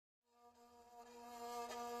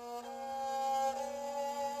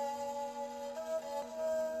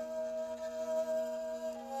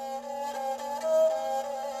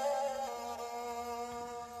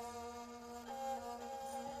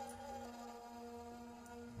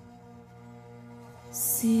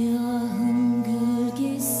Siyahın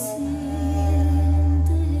gölgesinde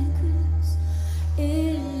güz,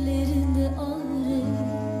 ellerinde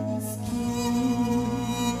areski.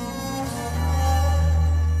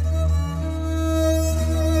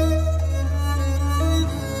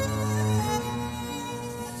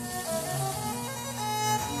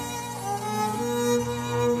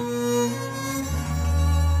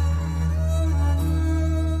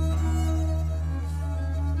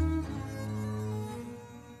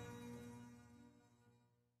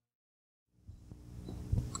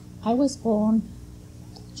 I was born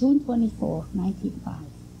June 24, 1905.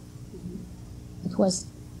 It was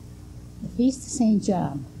the Feast of St.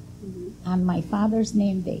 John on my father's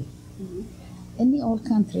name day. In the old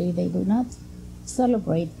country, they do not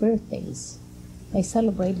celebrate birthdays. They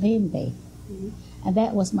celebrate name day. And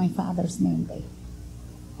that was my father's name day.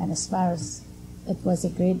 And as far as it was a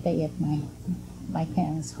great day at my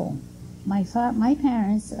parents' home. My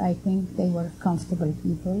parents, I think they were comfortable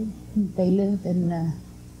people. They lived in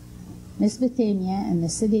Mesopotamia in a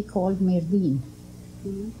city called Mardin,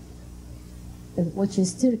 which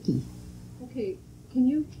is Turkey. Okay, can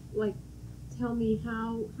you tell me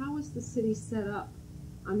how is the city set up?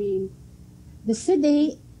 I mean, the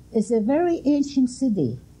city is a very ancient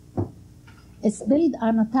city. It's built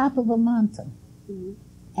on the top of a mountain,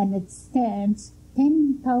 and it stands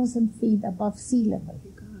 10,000 feet above sea level.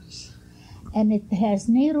 Oh gosh. And it has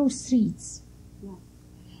narrow streets.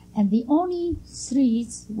 And the only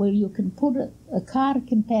streets where you can put a car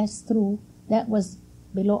can pass through, that was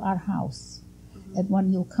below our house. And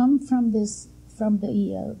when you come from the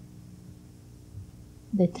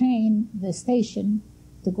train, the station,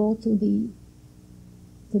 to go to the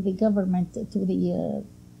government,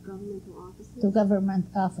 government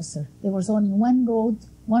officer, there was only one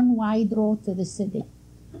wide road to the city.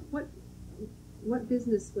 What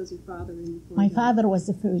business was your father in before? My father was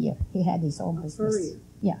a furrier. He had his own business. Furrier.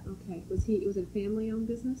 Yeah. Okay. Was it a family-owned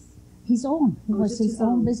business? His own. It was his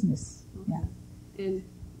own business. Okay. Yeah. And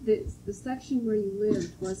the section where you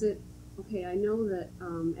lived, was it okay? I know that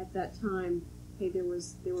at that time, there were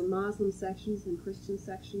Muslim sections and Christian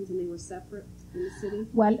sections, and they were separate in the city.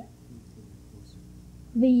 Well,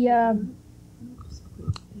 the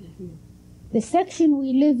section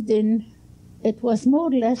we lived in, it was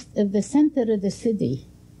more or less at the center of the city,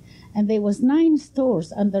 and there was 9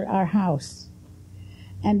 stores under our house,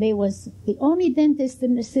 and there was the only dentist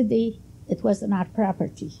in the city. It was on our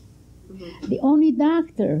property. The only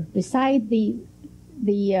doctor beside the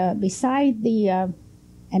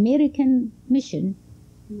American mission,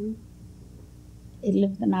 it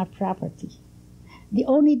lived on our property. The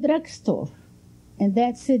only drugstore in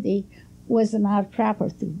that city was on our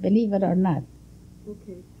property, believe it or not.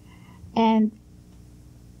 Okay. And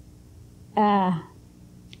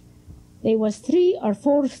there was 3 or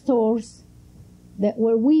 4 stores that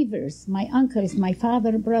were weavers. My uncles, my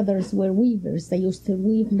father brothers were weavers. They used to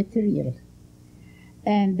weave material.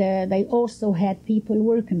 And they also had people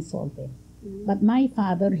working for them. But my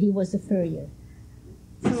father, he was a furrier.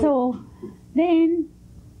 So then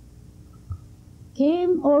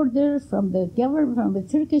came order from the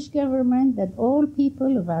Turkish government that all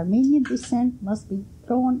people of Armenian descent must be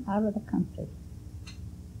thrown out of the country.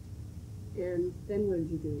 And then what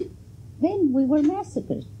did you do? Then we were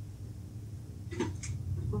massacred.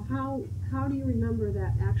 Well, how do you remember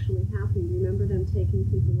that actually happening? Do you remember them taking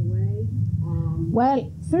people away?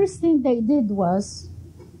 Well, first thing they did was,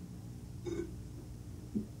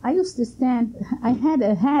 I had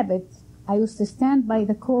a habit, I used to stand by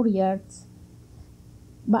the courtyards,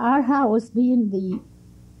 by our house being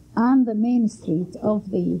on the main street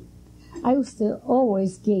I used to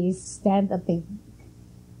always stand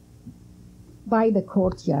by the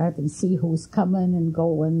courtyard and see who's coming and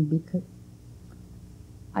going, because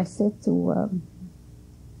I said to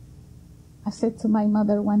my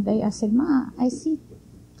mother one day, I said, "Ma, I see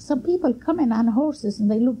some people coming on horses and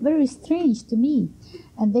they look very strange to me."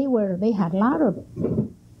 And they had a lot of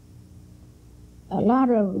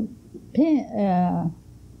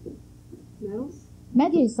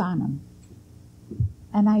medals on them.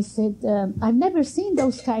 And I said, "I've never seen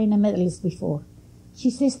those kind of medals before." She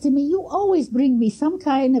says to me, "You always bring me some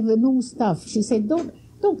kind of a new stuff." She said,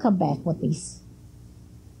 don't come back with these.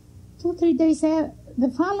 2-3 days after, the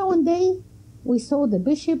following day, we saw the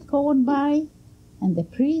bishop going by and the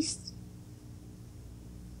priest.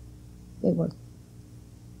 They were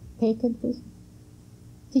taken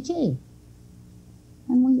to jail.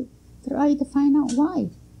 And we tried to find out why.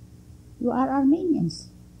 You are Armenians.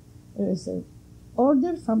 There is an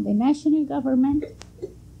order from the national government.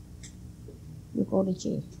 You go to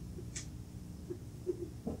jail.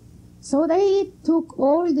 So they took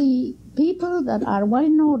all the people that are well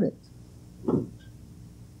noted.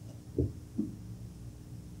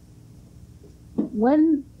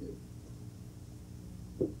 When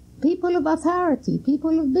people of authority,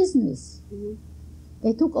 people of business,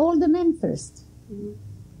 they took all the men first,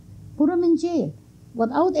 put them in jail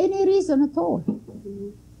without any reason at all.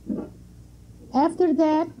 After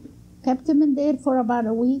that, kept them in there for about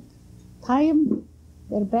a week, tie them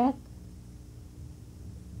their back,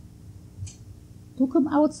 took them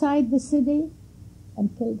outside the city,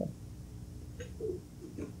 and killed them.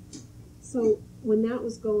 So when that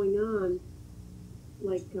was going on,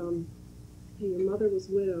 like, hey, your mother was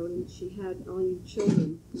widowed and she had all you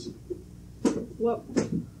children.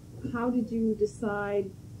 How did you decide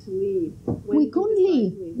to leave? We couldn't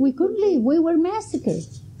leave. We couldn't leave. We were massacred.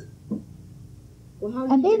 Well, how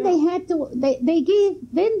did And you then get they out? had to.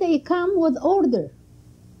 Then they come with order.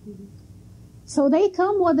 So they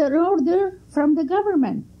come with an order from the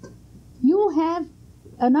government. You have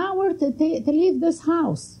an hour to leave this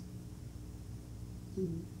house.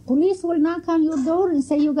 Police will knock on your door and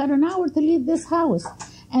say you got an hour to leave this house.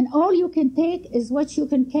 And all you can take is what you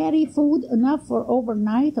can carry, food enough for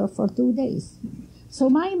overnight or for 2 days. So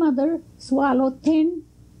my mother swallowed 10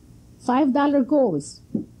 $5 goals.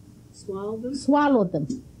 Swallowed them? Swallowed them.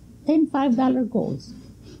 10 $5 goals.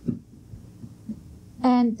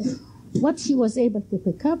 And what she was able to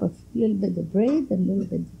pick up, a little bit of bread and a little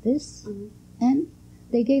bit of this. And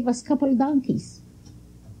they gave us a couple donkeys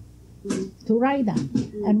to ride on.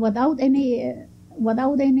 And without any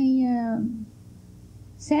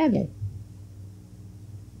saddle.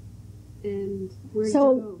 And where did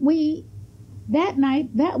So you go? we, that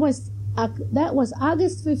night, that was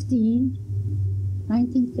August 15,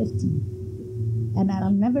 1915. And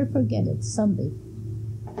I'll never forget it, Sunday.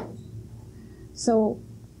 So,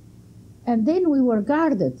 and then we were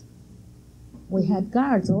guarded. We had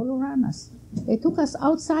guards all around us. They took us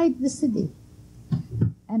outside the city.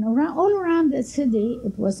 And all around the city,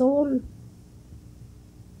 it was all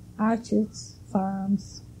orchards,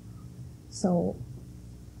 farms. So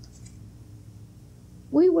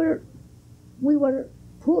we were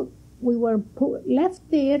left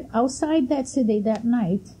there outside that city that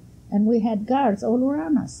night, and we had guards all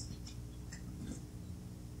around us.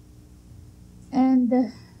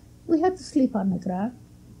 And we had to sleep on the ground.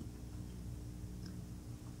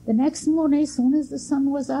 The next morning, as soon as the sun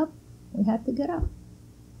was up, we had to get up.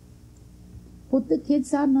 Put the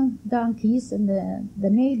kids on the donkeys, and the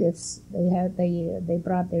natives, they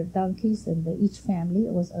brought their donkeys, and each family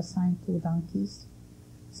was assigned 2 donkeys.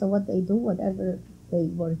 So what they do, whatever they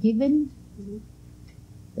were given,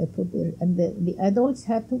 they put there, and the adults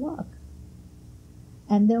had to walk.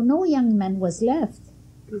 And there no young man was left.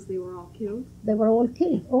 Because they were all killed? They were all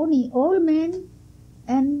killed. Only all men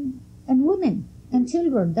and women and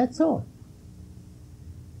children, that's all.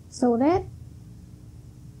 So that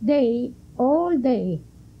day, all day,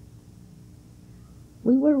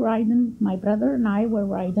 we were riding, my brother and I were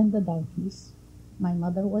riding the donkeys. My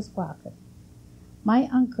mother was walking.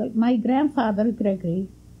 My grandfather, Gregory,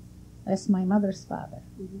 that's my mother's father.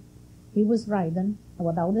 He was riding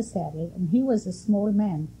without a saddle, and he was a small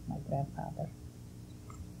man, my grandfather.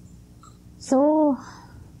 So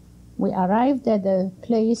we arrived at a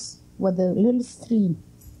place with a little stream.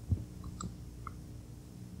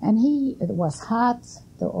 And it was hot.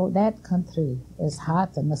 That country is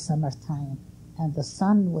hot in the summertime, and the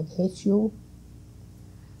sun would hit you.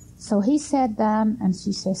 So he sat down, and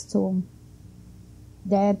she says to him,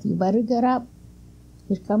 "Dad, you better get up.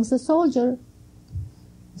 Here comes a soldier."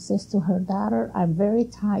 He says to her daughter, "I'm very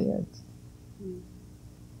tired."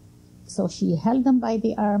 So she held him by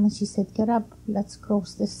the arm, and she said, "Get up, let's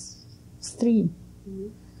cross this stream."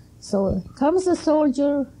 So comes the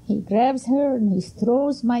soldier, he grabs her, and he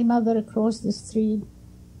throws my mother across the stream.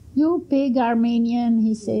 "You big Armenian,"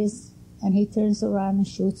 he says, and he turns around and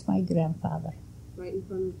shoots my grandfather. Right in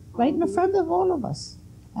front of Right in front of all of us.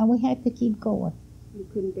 And we had to keep going. You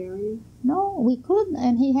couldn't bury him? No, we couldn't.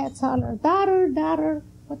 And he had to holler, "Daughter, daughter,"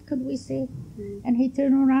 what could we say? And he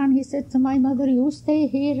turned around, he said to my mother, "You stay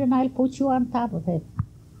here and I'll put you on top of it."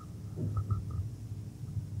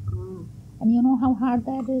 Wow. And you know how hard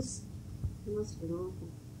that is? It must have been awful.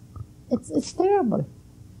 It's terrible.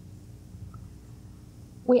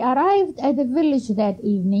 We arrived at the village that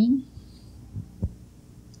evening,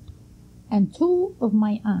 and 2 of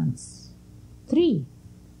my aunts, 3,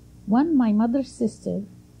 one my mother's sister,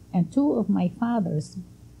 and 2 of my father's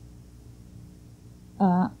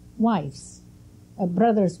wives,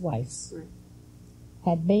 brothers' wives, Right.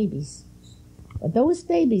 had babies. But those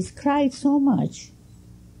babies cried so much,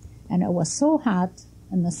 and it was so hot,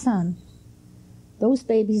 in the sun, those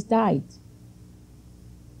babies died.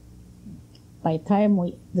 By the time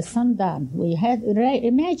the sun down,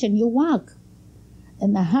 imagine you walk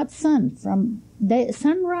in the hot sun from the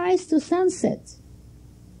sunrise to sunset.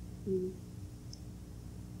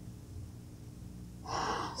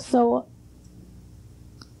 So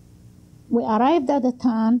we arrived at a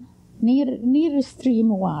town near a stream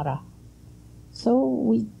Wara. So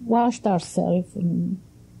we washed ourselves and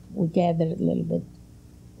we gathered a little bit.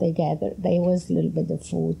 There was a little bit of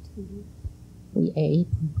food. We ate.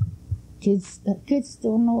 Kids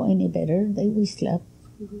don't know any better. We slept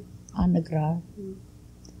on the ground.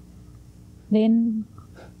 Then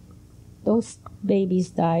those babies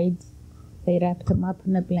died. They wrapped them up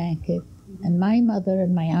in a blanket. And my mother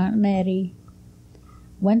and my Aunt Mary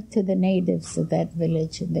went to the natives of that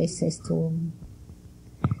village, and they says to them,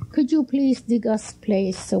 could you please dig us a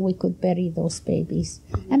place so we could bury those babies?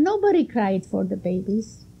 And nobody cried for the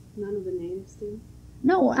babies. None of the natives did?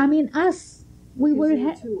 No, I mean us. We were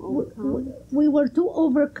too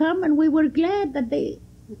overcome, and we were glad that they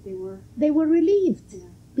were relieved,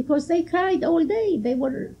 because they cried all day.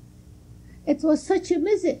 It was such a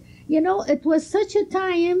misery. It was such a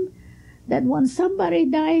time that when somebody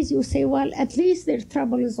dies, you say, well, at least their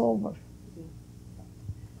trouble is over.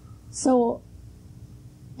 So,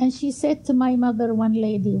 and she said to my mother, one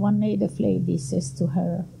native lady says to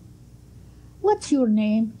her, what's your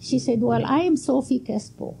name? She said, well, I am Sophie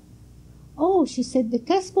Kespo. Oh, she said, the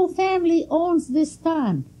Kespo family owns this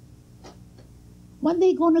town. When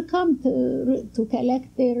they going to come to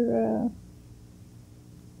collect their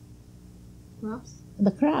crops?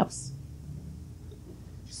 The crops.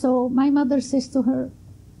 So my mother says to her,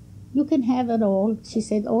 you can have it all. She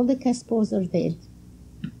said, all the Kespos are dead.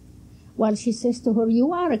 Well, she says to her,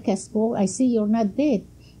 you are a Kespo. I see you're not dead.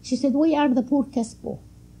 She said, we are the poor Kespo.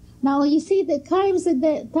 Now, you see, the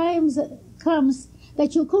times comes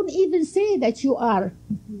that you couldn't even say that you are.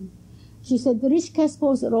 She said, the rich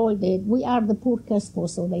Kespos are all dead. We are the poor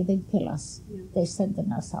Kespos, so they didn't kill us. They're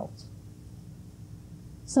sending us out.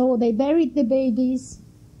 So they buried the babies,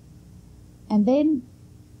 and then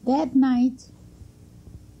that night,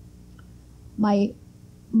 my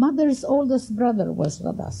mother's oldest brother was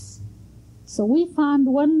with us. So we found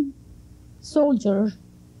one soldier.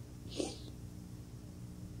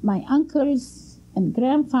 My uncles and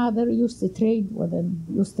grandfather used to trade with him,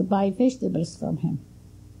 used to buy vegetables from him.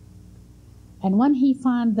 And when he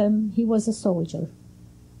found them, he was a soldier.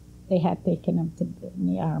 They had taken him to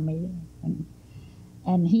the army,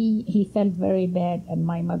 and he felt very bad, and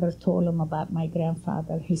my mother told him about my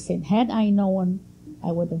grandfather. He said, had I known,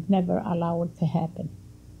 I would have never allowed it to happen.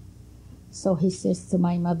 So he says to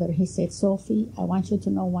my mother, he said, Sophie, I want you to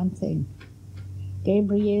know one thing.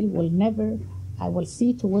 Gabriel will never, I will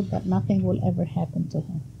see to it that nothing will ever happen to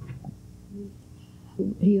him.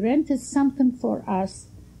 He rented something for us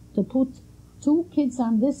to put 2 kids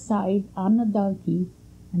on this side on a donkey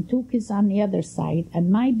and 2 kids on the other side.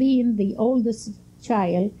 And my being the oldest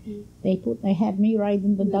child, they had me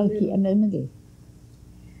riding the donkey in the middle.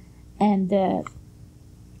 And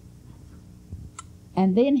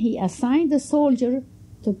then he assigned a soldier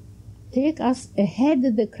to take us ahead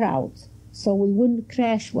of the crowd so we wouldn't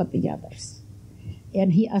crash with the others.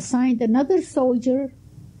 And he assigned another soldier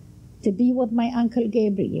to be with my Uncle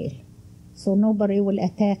Gabriel so nobody will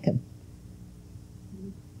attack him.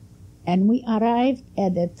 And we arrived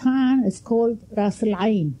at a town, it's called Ras Al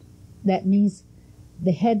Ain. That means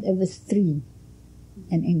the head of a stream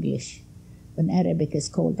in English. In Arabic it's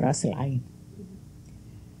called Ras Al Ain.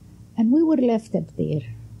 And we were left up there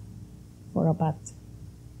for about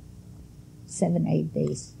 7-8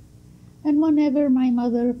 days. And whenever my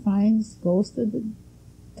mother goes to the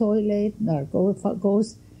toilet or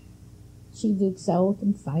she digs out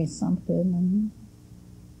and finds something, and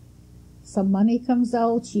some money comes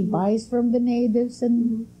out, she buys from the natives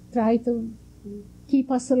and try to keep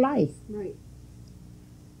us alive. Right.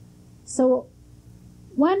 So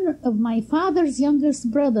one of my father's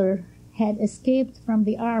youngest brother had escaped from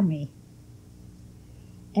the army,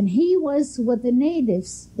 and he was with the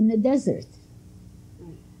natives in the desert.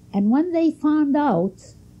 And when they found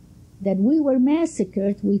out that we were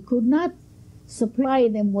massacred, we could not supply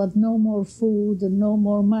them with no more food and no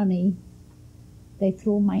more money, they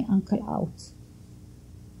threw my uncle out.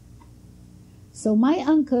 So my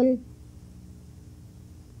uncle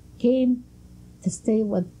came to stay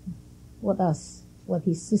with us, with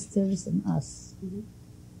his sisters and us,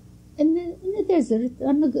 in the desert,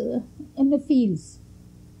 in the fields.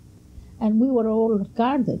 And we were all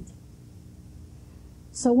guarded.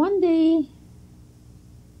 So one day,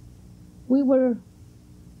 we were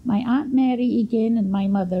My Aunt Mary again and my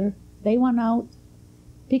mother, they went out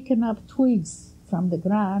picking up twigs from the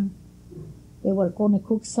ground. They were going to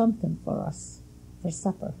cook something for us for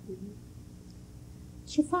supper.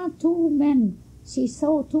 She found two men. She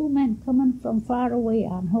saw two men coming from far away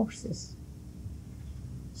on horses.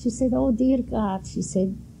 She said, "Oh, dear God," she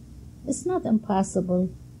said, "it's not impossible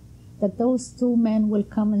that those two men will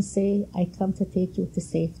come and say, 'I come to take you to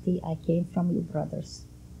safety. I came from you brothers.'"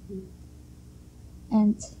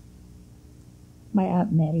 And my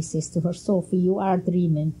Aunt Mary says to her, "Sophie, you are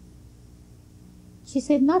dreaming." She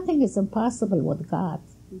said, "Nothing is impossible with God."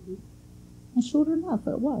 And sure enough,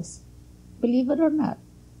 it was. Believe it or not.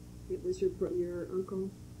 It was your uncle?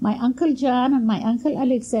 My Uncle John and my Uncle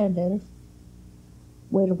Alexander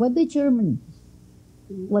were with the German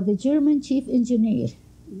chief engineer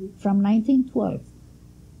from 1912.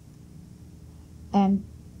 And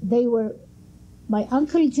my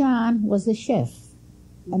Uncle John was a chef,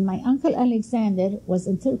 and my Uncle Alexander was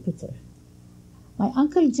interpreter. My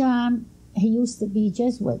Uncle John, he used to be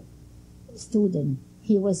Jesuit student.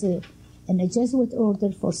 He was in a Jesuit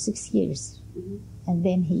order for 6 years. And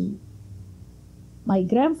then my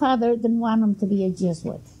grandfather didn't want him to be a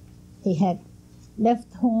Jesuit. He had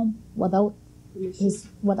left home without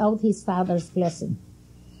his father's blessing.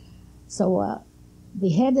 So the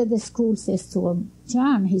head of the school says to him,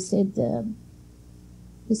 "John," he said,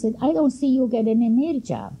 "I don't see you get any male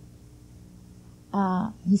job."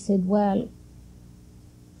 He said, "Well,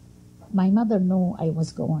 my mother knew I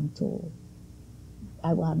want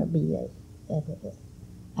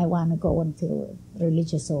to go into a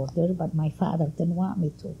religious order, but my father didn't want me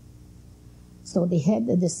to." So the head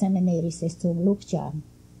of the seminary says to him, "Look, John,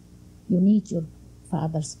 you need your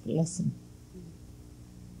father's blessing.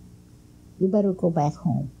 You better go back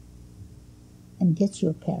home and get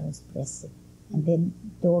your parents' blessing, and then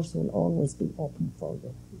doors will always be open for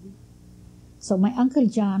you." So my Uncle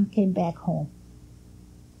John came back home.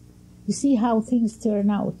 You see how things turn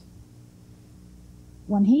out.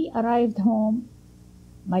 When he arrived home,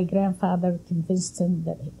 my grandfather convinced him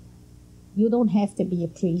that you don't have to be a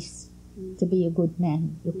priest to be a good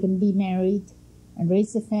man. You can be married and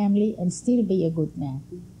raise a family and still be a good man.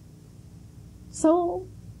 So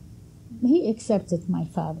he accepted my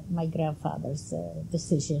grandfather's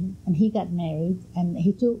decision, and he got married, and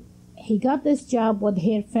he got this job with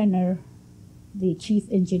Herr Fenner, the chief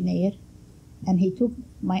engineer, and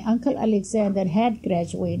my Uncle Alexander had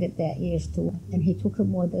graduated that year too, and he took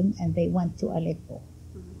him with him, and they went to Aleppo.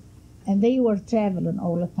 And they were traveling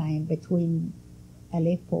all the time between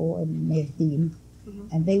Aleppo and Mardin,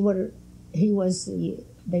 and they were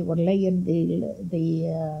laying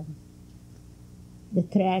the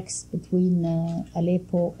tracks between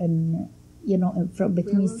Aleppo and from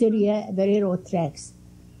between Syria, the railroad tracks,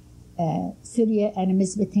 Syria and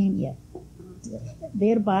Mesopotamia.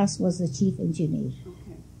 Their boss was the chief engineer.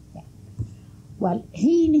 Yeah. Well,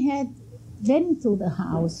 he had been to the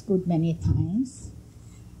house good many times,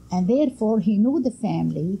 and therefore he knew the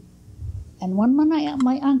family. And when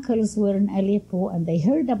my uncles were in Aleppo and they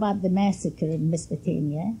heard about the massacre in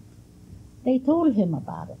Mesopotamia, they told him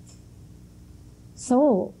about it.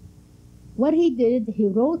 So what he did, he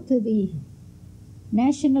wrote to the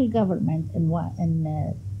national government in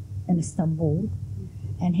Istanbul,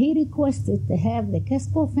 and he requested to have the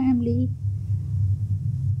Kespo family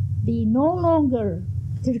be no longer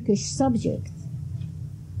Turkish subject,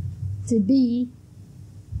 to be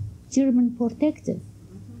German protective.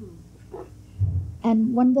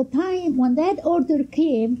 And when that order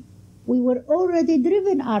came, we were already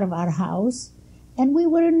driven out of our house, and we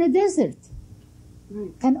were in the desert.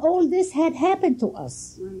 Right. And all this had happened to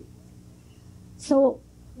us. Right. So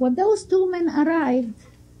when those two men arrived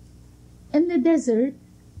in the desert,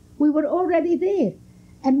 we were already there.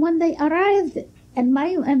 And when they arrived,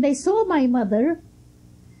 and they saw my mother,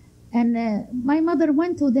 and my mother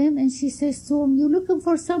went to them, and she says to him, "You looking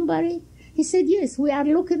for somebody?" He said, "Yes, we are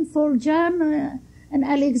looking for John and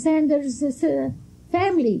Alexander's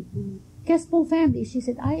family, Kespo family." She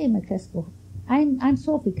said, "I am a Kespo. I'm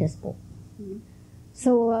Sophie Kespo."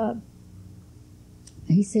 So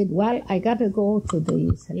he said, "Well, I got to go to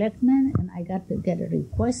the selectmen, and I got to get a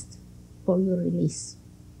request for your release.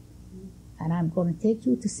 And I'm going to take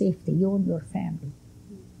you to safety, you and your family."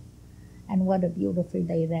 And what a beautiful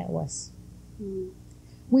day that was.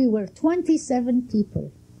 We were 27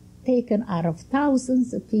 people taken out of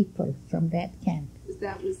thousands of people from that camp.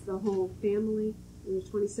 That was the whole family? There were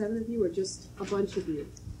 27 of you, or just a bunch of you?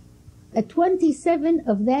 27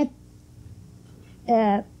 of that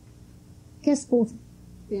Kespo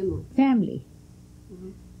family.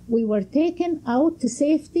 We were taken out to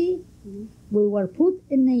safety We were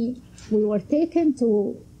we were taken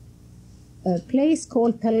to a place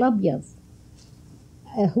called Tel Abyad,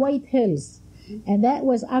 White Hills, and that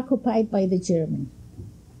was occupied by the Germans.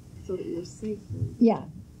 So that you were safe then. Yeah,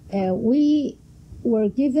 we were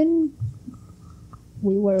given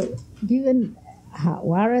hot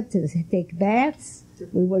water to take baths.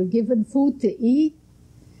 We were given food to eat,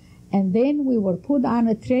 and then we were put on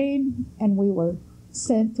a train and we were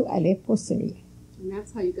sent to Aleppo, Syria. And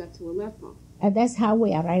that's how you got to Aleppo. And that's how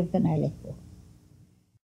we arrived in Aleppo.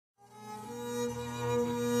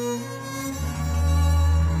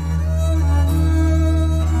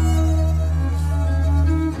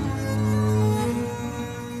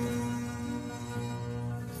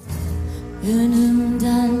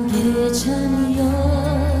 Önümden geçen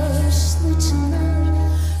yaşlı çınar,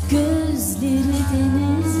 gözleri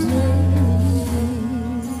denizleri.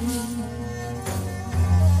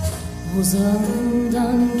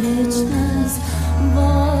 Uzağından geçmez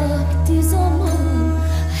vakti zaman,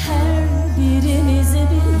 her birinize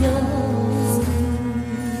bir yaz.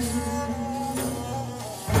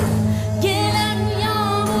 Gelen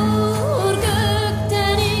yağmur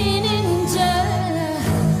gökten inince,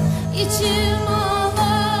 İçim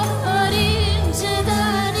ağlar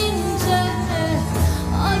inceden ince,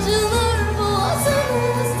 acılar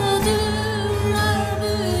boğazımızda dünler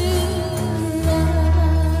büyürlerken.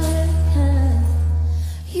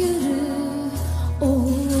 Yürü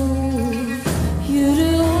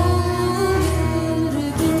yürü yürü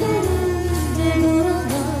gidelim de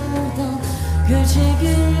buralardan. Göçe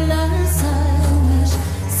güller sermiş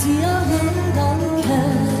siyahından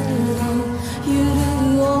kervan. Yürü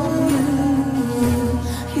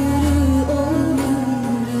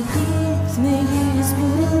gitmeyiz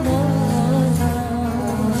buralardan.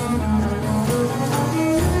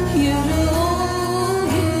 Yürü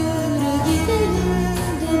gidelim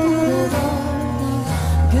de buralardan.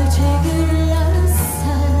 Göçe güller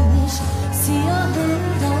sermiş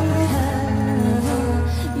siyahından kervan.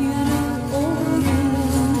 Yürü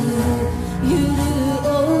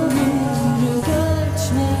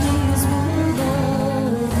göçmeyiz buralardan.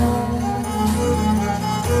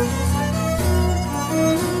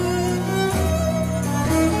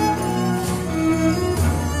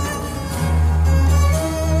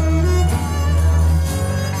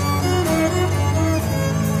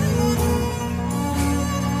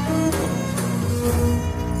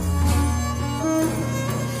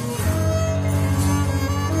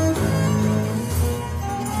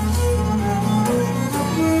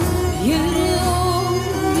 Yürü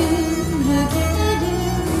gidelim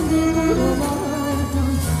de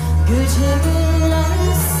buralardan. Göçe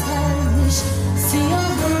güller sermiş siyah